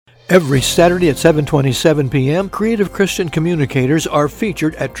Every Saturday at 7:27 p.m., creative Christian communicators are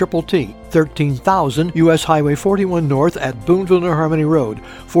featured at Triple T, 13,000 U.S. Highway 41 North at Boonville New Harmony Road,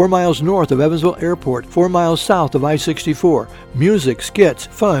 4 miles north of Evansville Airport, 4 miles south of I-64. Music, skits,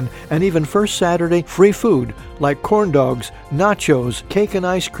 fun, and even first Saturday free food like corn dogs, nachos, cake and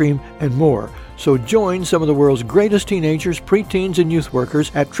ice cream, and more. So join some of the world's greatest teenagers, preteens, and youth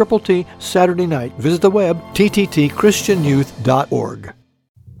workers at Triple T Saturday night. Visit the web, tttchristianyouth.org.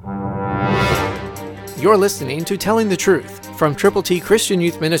 You're listening to Telling the Truth from Triple T Christian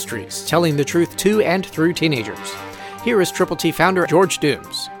Youth Ministries, telling the truth to and through teenagers. Here is Triple T founder George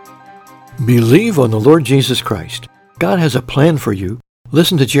Dooms. Believe on the Lord Jesus Christ. God has a plan for you.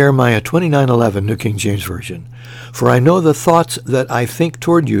 Listen to Jeremiah 29:11, New King James Version. For I know the thoughts that I think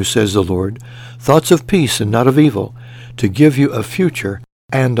toward you, says the Lord, thoughts of peace and not of evil, to give you a future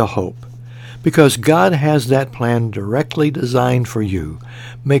and a hope. Because God has that plan directly designed for you,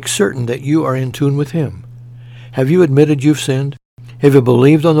 make certain that you are in tune with Him. Have you admitted you've sinned? Have you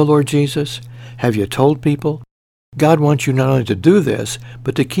believed on the Lord Jesus? Have you told people? God wants you not only to do this,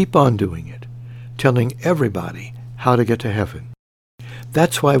 but to keep on doing it, telling everybody how to get to heaven.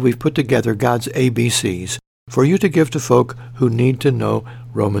 That's why we've put together God's ABCs for you to give to folk who need to know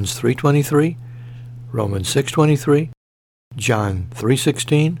Romans 3:23, Romans 6:23, John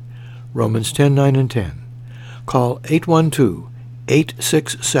 3:16, Romans 10:9 and 10. Call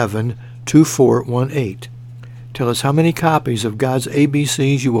 812-867-2418. Tell us how many copies of God's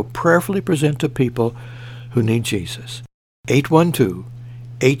ABCs you will prayerfully present to people who need Jesus.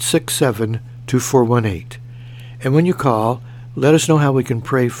 812-867-2418. And when you call, let us know how we can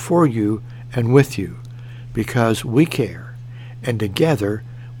pray for you and with you, because we care, and together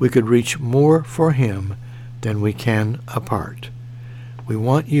we could reach more for Him than we can apart. We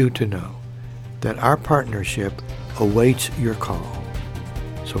want you to know that our partnership awaits your call.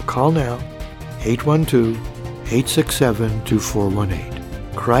 So call now, 812-867-2418.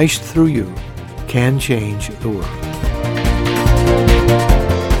 Christ through you can change the world.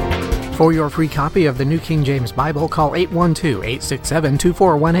 For your free copy of the New King James Bible, call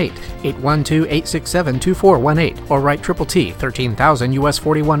 812-867-2418, 812-867-2418, or write Triple T, 13,000 U.S.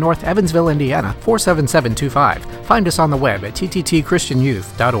 41 North, Evansville, Indiana, 47725. Find us on the web at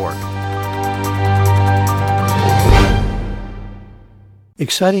tttchristianyouth.org.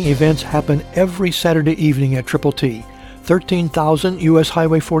 Exciting events happen every Saturday evening at Triple T, 13,000 U.S.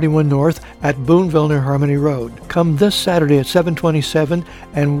 Highway 41 North at Boonville New Harmony Road. Come this Saturday at 7:27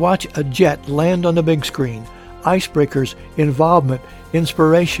 and watch a jet land on the big screen. Icebreakers, involvement,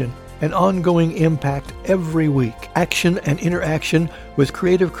 inspiration, and ongoing impact every week. Action and interaction with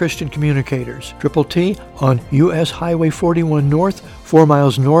creative Christian communicators. Triple T on U.S. Highway 41 North, 4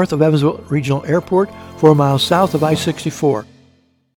 miles north of Evansville Regional Airport, 4 miles south of I-64.